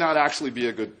this might not actually be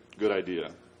a good idea.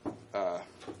 The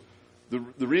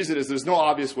reason is there's no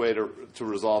obvious way to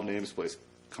resolve namespace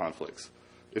conflicts.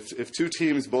 If 2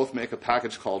 teams both make a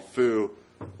package called foo,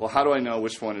 well, how do I know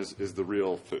which one is the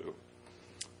real foo?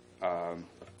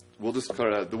 We'll just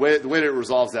sort of, the way that it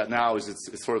resolves that now is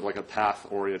it's sort of like a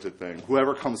path-oriented thing.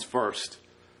 Whoever comes first,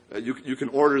 you can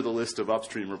order the list of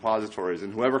upstream repositories,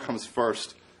 and whoever comes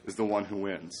first is the one who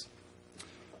wins.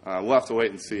 We'll have to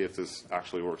wait and see if this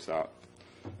actually works out.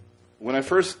 When I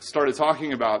first started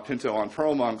talking about Pinto on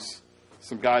PerlMonks,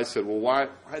 some guys said, well, why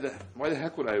the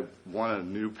heck would I want a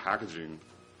new packaging,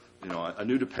 a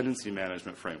new dependency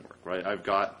management framework, right? I've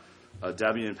got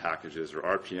Debian packages or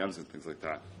RPMs and things like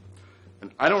that.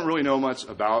 And I don't really know much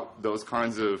about those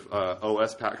kinds of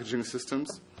OS packaging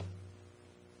systems.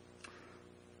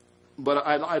 But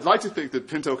I'd like to think that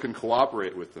Pinto can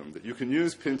cooperate with them, that you can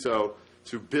use Pinto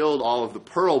to build all of the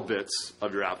Perl bits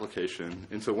of your application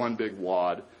into one big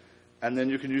wad, and then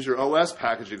you can use your OS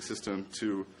packaging system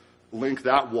to link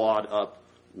that wad up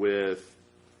with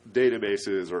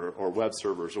databases or web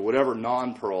servers or whatever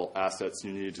non-Perl assets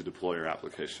you need to deploy your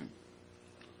application.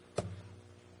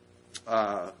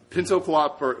 A Pinto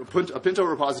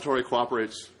repository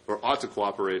cooperates, or ought to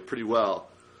cooperate, pretty well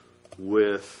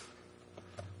with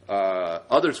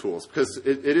other tools, because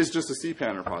it is just a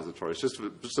CPAN repository. It's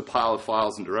just a pile of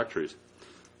files and directories.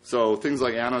 So things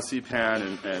like Anno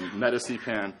CPAN and Meta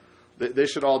CPAN, they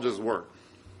should all just work.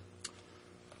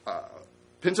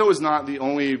 Pinto is not the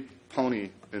only pony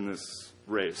in this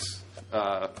race.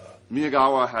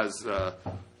 Miyagawa has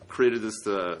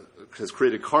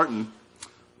created Carton,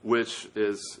 which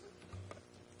is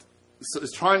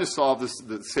is trying to solve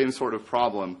the same sort of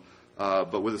problem,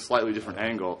 but with a slightly different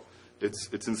angle.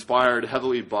 It's inspired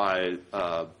heavily by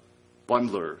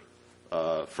Bundler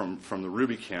from the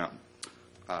Ruby camp.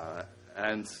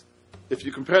 And if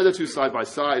you compare the two side by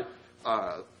side,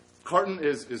 Carton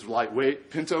is lightweight.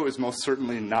 Pinto is most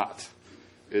certainly not.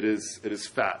 It is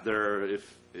fat.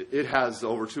 It has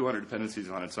over 200 dependencies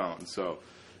on its own. So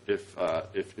if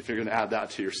you're going to add that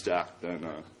to your stack, then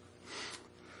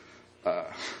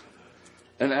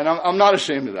and I'm not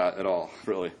ashamed of that at all,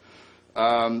 really.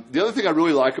 The other thing I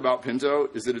really like about Pinto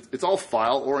is that it's all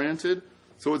file oriented,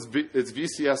 so it's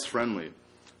VCS friendly.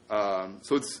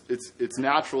 So it's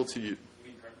natural to use.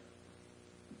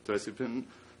 Did I say Pinto?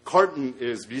 Carton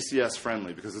is VCS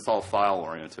friendly because it's all file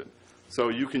oriented. So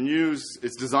you can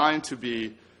it's designed to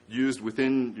be used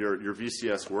within your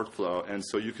VCS workflow, and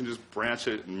so you can just branch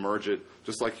it and merge it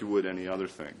just like you would any other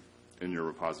thing in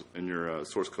your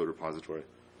source code repository.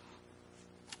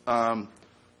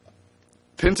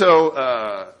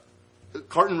 Pinto,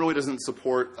 Carton really doesn't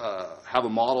have a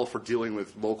model for dealing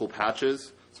with local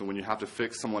patches. So when you have to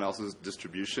fix someone else's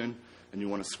distribution and you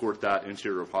want to squirt that into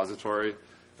your repository,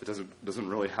 it doesn't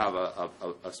really have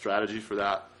a strategy for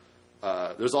that.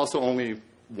 There's also only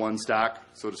one stack,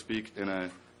 so to speak, in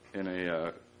a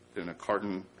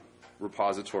Carton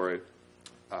repository,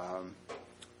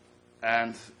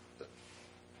 and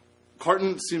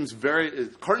Carton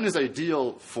is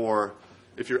ideal for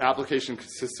if your application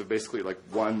consists of basically like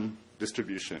one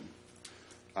distribution.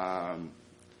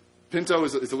 Pinto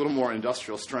is a little more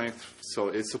industrial strength, so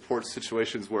it supports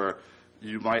situations where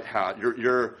you might have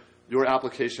your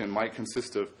application might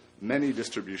consist of many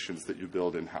distributions that you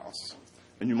build in-house,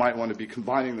 and you might want to be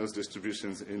combining those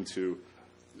distributions into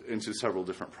several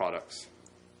different products.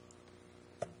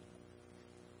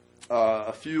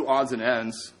 A few odds and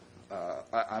ends.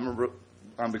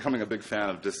 I'm becoming a big fan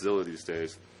of Dizzilla these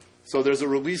days. So there's a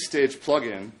release stage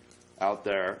plugin out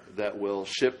there that will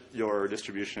ship your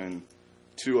distribution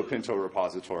to a Pinto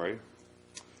repository.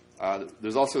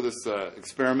 There's also this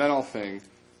experimental thing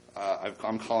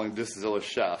I'm calling Dizzilla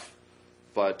Chef,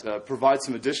 but provides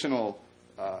some additional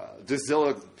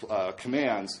Dizzilla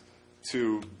commands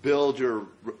to build your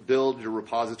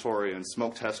repository and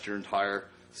smoke test your entire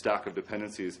stack of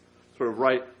dependencies, sort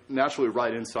of naturally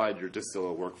right inside your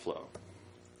Dizzilla workflow.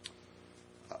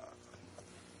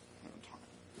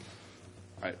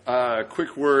 All right,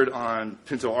 quick word on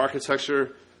Pinto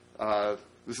architecture.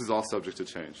 This is all subject to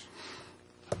change.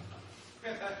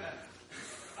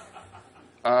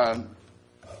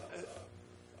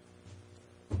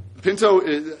 Pinto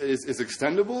is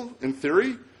extendable in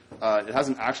theory. It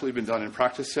hasn't actually been done in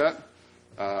practice yet,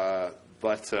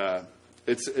 but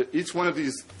each one of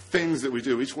these things that we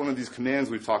do, each one of these commands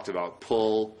we've talked about,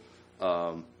 pull,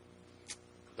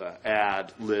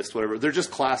 add, list, whatever, they're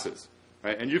just classes,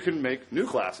 right? And you can make new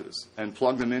classes and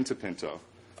plug them into Pinto.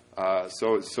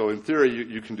 So in theory,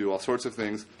 you can do all sorts of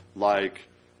things, like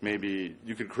maybe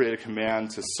you could create a command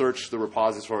to search the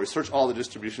repository, search all the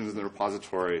distributions in the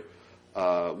repository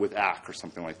with ACK or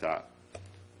something like that.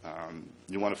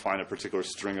 You want to find a particular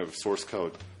string of source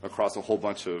code across a whole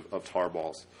bunch of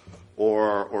tarballs.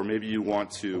 Or maybe you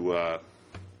want to,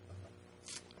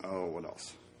 what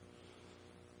else?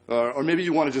 Or maybe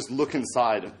you want to just look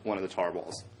inside one of the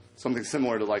tarballs, something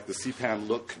similar to like the CPAN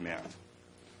look command.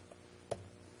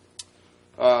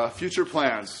 Future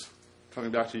plans,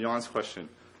 coming back to Jan's question.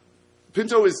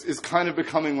 Pinto is kind of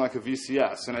becoming like a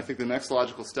VCS, and I think the next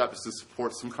logical step is to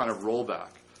support some kind of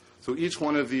rollback. So each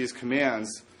one of these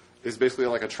commands is basically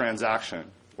like a transaction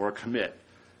or a commit.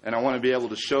 And I want to be able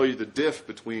to show you the diff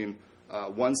between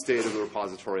one state of the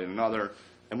repository and another.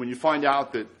 And when you find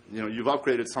out that you've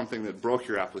upgraded something that broke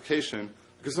your application,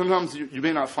 because sometimes you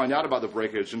may not find out about the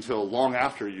breakage until long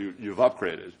after you've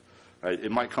upgraded. Right?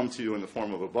 It might come to you in the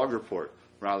form of a bug report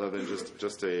rather than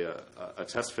just a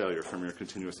test failure from your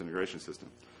continuous integration system.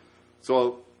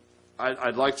 So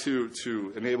I'd like to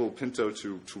enable Pinto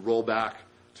to roll back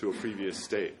to a previous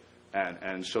state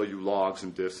and show you logs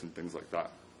and diffs and things like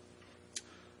that.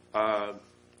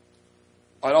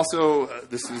 I'd also,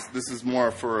 this is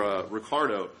more for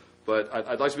Ricardo, but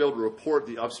I'd like to be able to report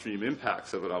the upstream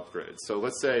impacts of an upgrade. So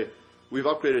let's say we've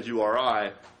upgraded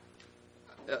URI.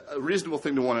 A reasonable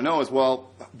thing to want to know is,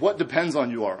 well, what depends on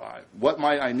URI? What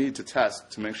might I need to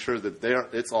test to make sure that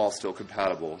it's all still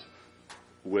compatible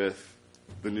with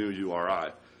the new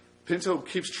URI? Pinto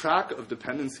keeps track of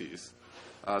dependencies.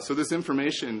 So this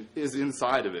information is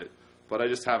inside of it, but I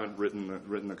just haven't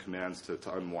written the commands to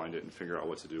unwind it and figure out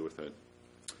what to do with it.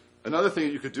 Another thing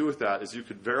that you could do with that is you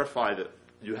could verify that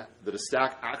a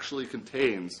stack actually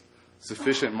contains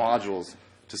sufficient modules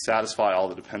to satisfy all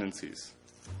the dependencies.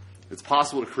 It's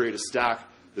possible to create a stack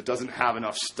that doesn't have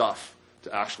enough stuff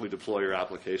to actually deploy your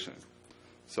application.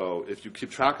 So if you keep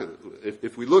track of it,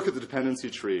 if we look at the dependency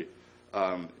tree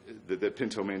that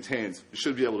Pinto maintains, you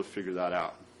should be able to figure that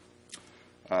out.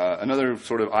 Another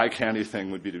sort of eye candy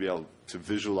thing would be to be able to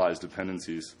visualize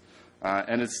dependencies.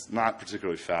 And it's not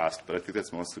particularly fast, but I think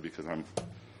that's mostly because I'm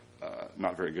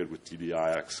not very good with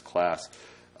DBIX class.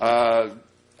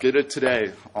 Get it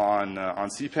today on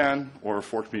CPAN or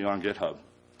fork me on GitHub.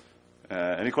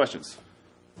 Any questions?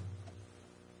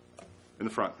 In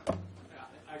the front.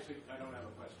 Actually, I don't have a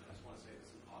question. I just want to say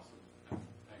this is awesome.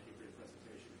 Thank you for your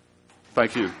presentation.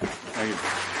 Thank you. Thank you.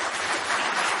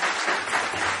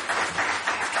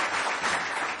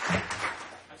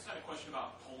 I just had a question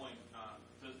about polling.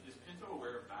 Is Pinto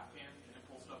aware of backpan? Can it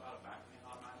pull stuff out of backpan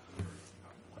automatically, or is it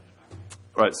not pulling it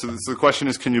backpan? Right. So the question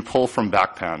is, can you pull from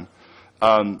backpan?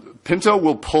 Pinto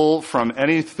will pull from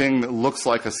anything that looks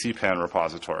like a CPAN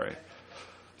repository.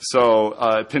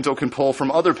 So Pinto can pull from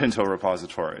other Pinto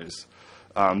repositories.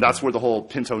 That's where the whole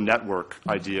Pinto network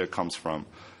idea comes from.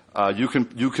 You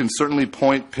can certainly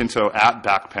point Pinto at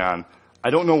backpan.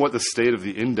 I don't know what the state of the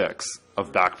index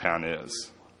of backpan is.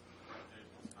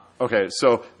 Okay,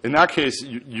 so in that case,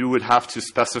 you would have to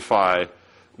specify.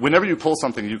 Whenever you pull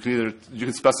something, you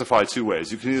can specify two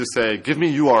ways. You can either say, give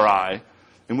me URI,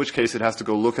 in which case it has to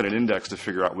go look at an index to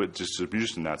figure out which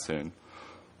distribution that's in.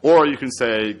 Or you can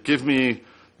say, give me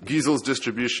Giesel's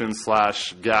distribution /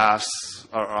 gas,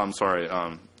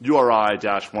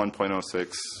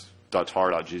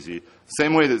 URI-1.06.tar.gz.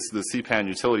 Same way that the CPAN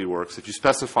utility works. If you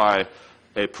specify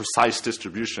a precise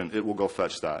distribution, it will go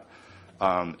fetch that.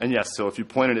 And yes, so if you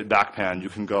point it at backpan, you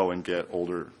can go and get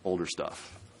older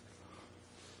stuff.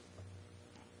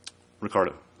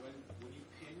 Ricardo. When you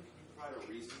pin, can you provide a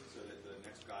reason so that the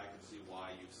next guy can see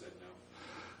why you've said no?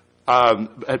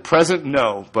 At present,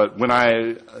 no. But when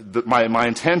my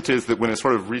intent is that when it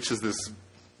sort of reaches this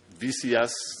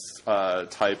VCS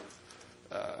type,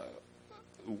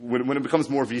 when it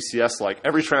becomes more VCS-like,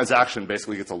 every transaction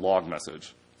basically gets a log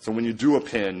message. So when you do a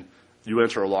pin, you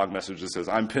enter a log message that says,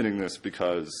 I'm pinning this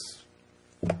because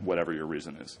whatever your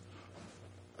reason is.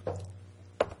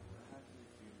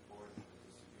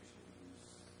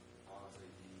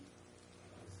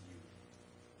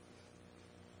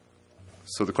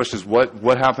 So the question is,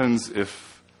 what happens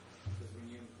if? Because when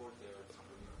you import there,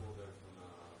 when you pull there from a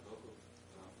local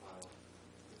file,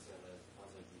 it's set as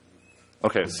quasi-DB.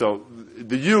 Okay, so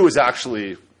the U is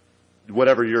actually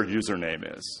whatever your username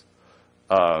is,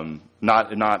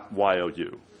 not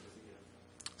YOU.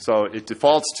 So it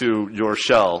defaults to your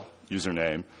shell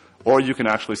username, or you can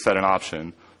actually set an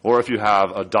option, or if you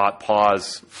have a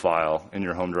 .pos file in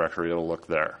your home directory, it'll look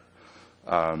there.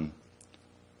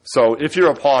 So if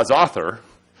you're a PAWS author,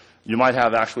 you might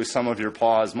have actually some of your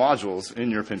PAWS modules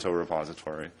in your Pinto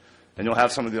repository. And you'll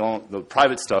have some of the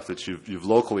private stuff that you've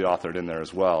locally authored in there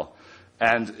as well.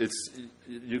 And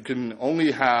you can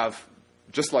only have,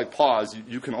 just like PAWS,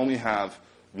 you can only have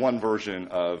one version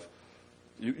of,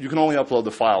 you can only upload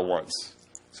the file once.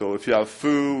 So if you have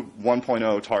foo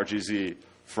 1.0 tar.gz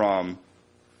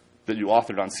that you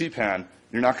authored on CPAN,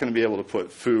 you're not going to be able to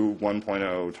put foo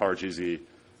 1.0 tar.gz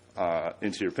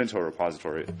into your Pinto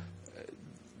repository.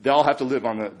 They all have to live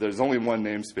on there's only one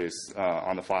namespace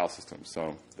on the file system,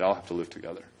 so they all have to live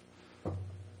together.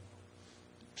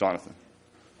 Jonathan.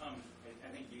 I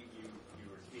think you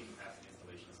were speaking past the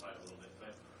installation slide a little bit,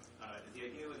 but the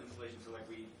idea with installation, so like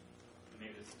maybe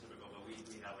this is typical, but we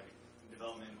have like a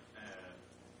development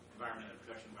environment and a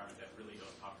production environment that really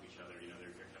don't talk to each other. You know,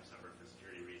 they're kept separate for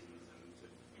security reasons and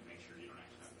to make sure you don't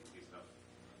actually have to do stuff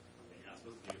that you're not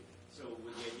supposed to do. So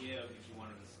with the idea of if you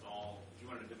wanted to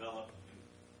develop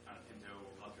on a Pinto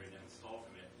repository and then install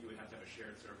from it, you would have to have a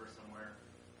shared server somewhere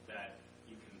that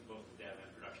you can both the dev and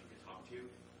production could talk to,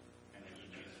 and then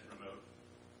you'd use remote.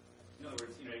 In other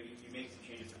words, you know, you make some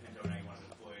changes to Pinto and now you want to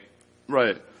deploy.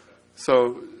 Right.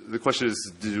 So the question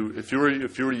is, if you were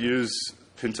to use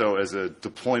Pinto as a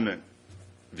deployment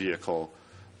vehicle,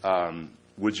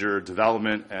 would your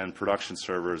development and production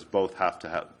servers both have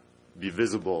to be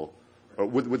visible? Or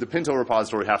would the Pinto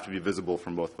repository have to be visible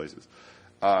from both places?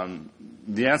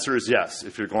 The answer is yes,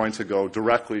 if you're going to go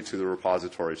directly to the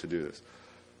repository to do this.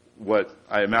 What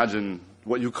I imagine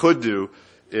what you could do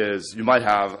is you might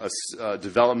have a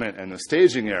development and a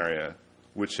staging area,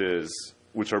 which can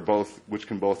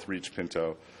both reach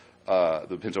Pinto,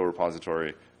 the Pinto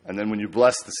repository. And then when you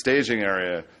bless the staging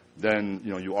area, then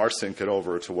you rsync it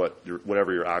over to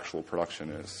whatever your actual production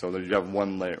is, so that you have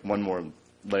one more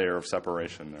layer of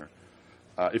separation there.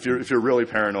 If you're really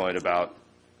paranoid about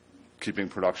keeping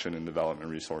production and development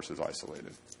resources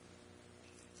isolated.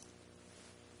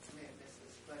 I may have missed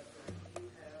this, but do you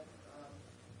have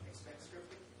expect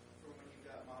scripting for when you've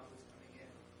got modules coming in?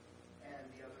 And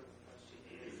the other question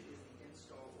is the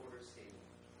install order stable?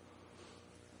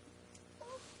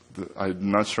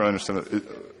 I'm not sure I understand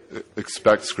that.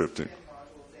 Expect scripting.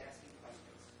 Modules asking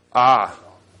questions. Ah.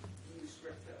 Do you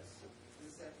script those? And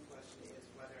the second question is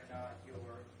whether or not your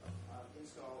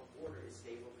install order is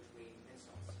stable between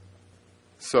installs.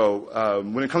 So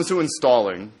when it comes to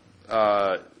installing,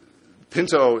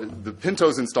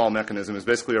 Pinto's install mechanism is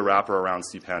basically a wrapper around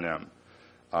CPAN-M.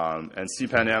 And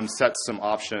CPAN-M sets some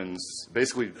options,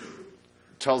 basically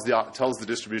tells the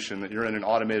distribution that you're in an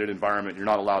automated environment, you're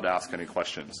not allowed to ask any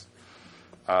questions.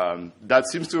 That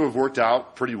seems to have worked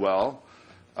out pretty well.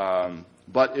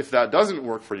 But if that doesn't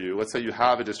work for you, let's say you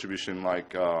have a distribution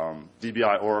like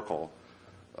DBI Oracle,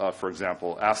 for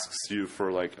example, asks you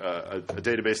for like a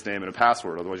database name and a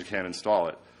password, otherwise you can't install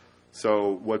it.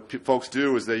 So what folks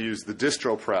do is they use the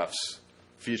distro prefs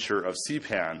feature of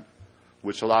CPAN,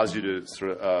 which allows you to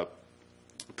sort of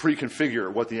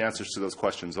pre-configure what the answers to those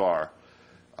questions are.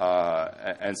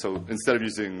 And so instead of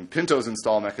using Pinto's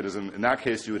install mechanism, in that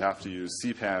case you would have to use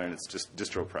CPAN, and it's just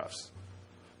distro prefs.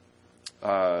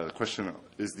 The question,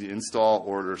 is the install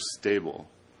order stable?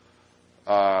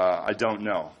 I don't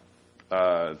know.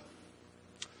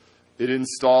 It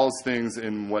installs things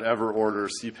in whatever order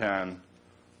CPAN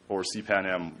or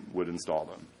CPAN-M would install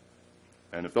them.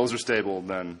 And if those are stable,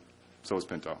 then so is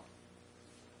Pinto.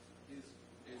 Is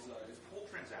pull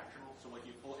transactional? So like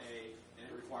you pull A and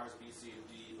it requires B, C, and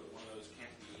D, but one of those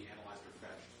can't be analyzed or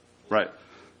fetched? Right.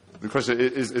 The question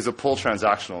is a pull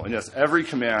transactional? And yes, every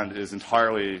command is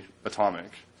entirely atomic.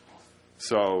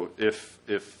 So if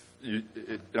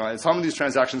and some of these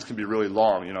transactions can be really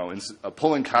long. A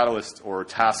pulling catalyst or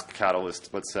task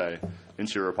catalyst, let's say,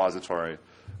 into your repository,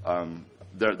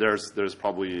 there's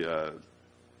probably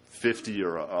 50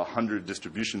 or 100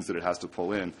 distributions that it has to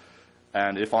pull in.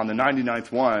 And if on the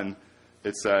 99th one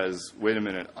it says, wait a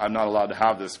minute, I'm not allowed to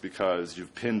have this because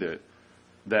you've pinned it,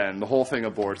 then the whole thing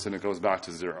aborts and it goes back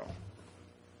to 0.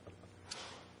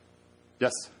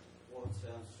 Yes? What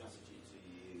strategy do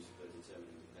you use for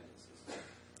determining dependencies?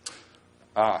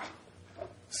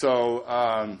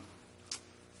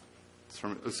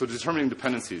 So determining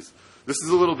dependencies. This is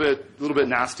a little bit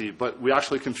nasty, but we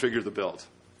actually configure the build.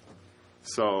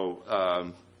 So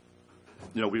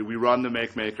we run the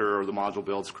makemaker or the module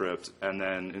build script, and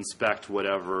then inspect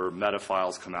whatever meta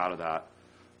files come out of that,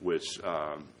 which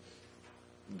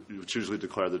usually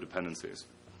declare the dependencies.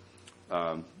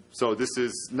 So this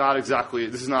is not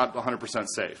 100%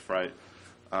 safe, right?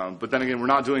 But then again, we're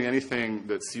not doing anything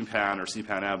that CPAN or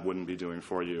CPAN-M wouldn't be doing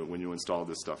for you when you install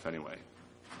this stuff anyway.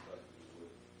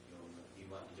 You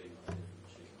might be doing that on a different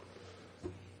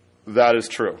machine. That is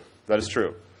true. That is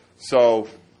true. So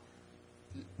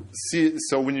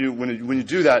when you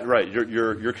do that, right,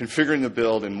 you're configuring the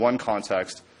build in one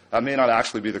context. That may not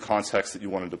actually be the context that you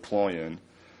want to deploy in.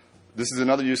 This is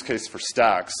another use case for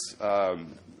stacks.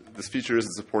 This feature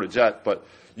isn't supported yet, but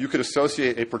you could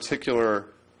associate a particular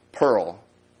Perl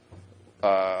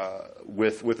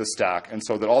with a stack, and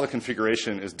so that all the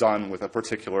configuration is done with a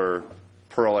particular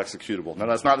Perl executable. Now,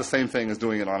 that's not the same thing as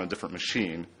doing it on a different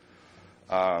machine.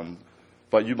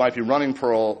 But you might be running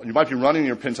Perl. You might be running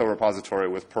your Pinto repository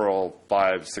with Perl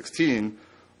 5.16,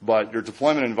 but your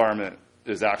deployment environment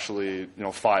is actually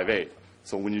 5.8.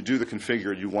 So when you do the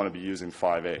configure, you want to be using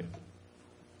 5.8.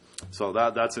 So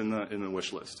that's in the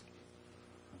wish list.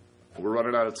 We're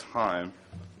running out of time.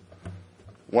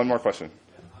 One more question. Is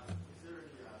there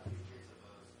any features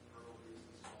of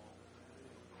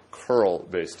a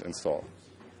Curl-based install.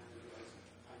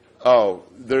 Oh,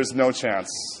 there's no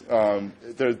chance.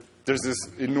 There's this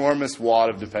enormous wad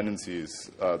of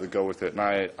dependencies that go with it, and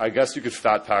I guess you could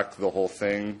fat pack the whole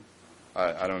thing.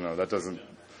 I don't know. That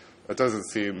doesn't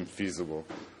seem feasible.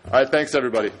 All right, thanks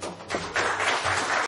everybody.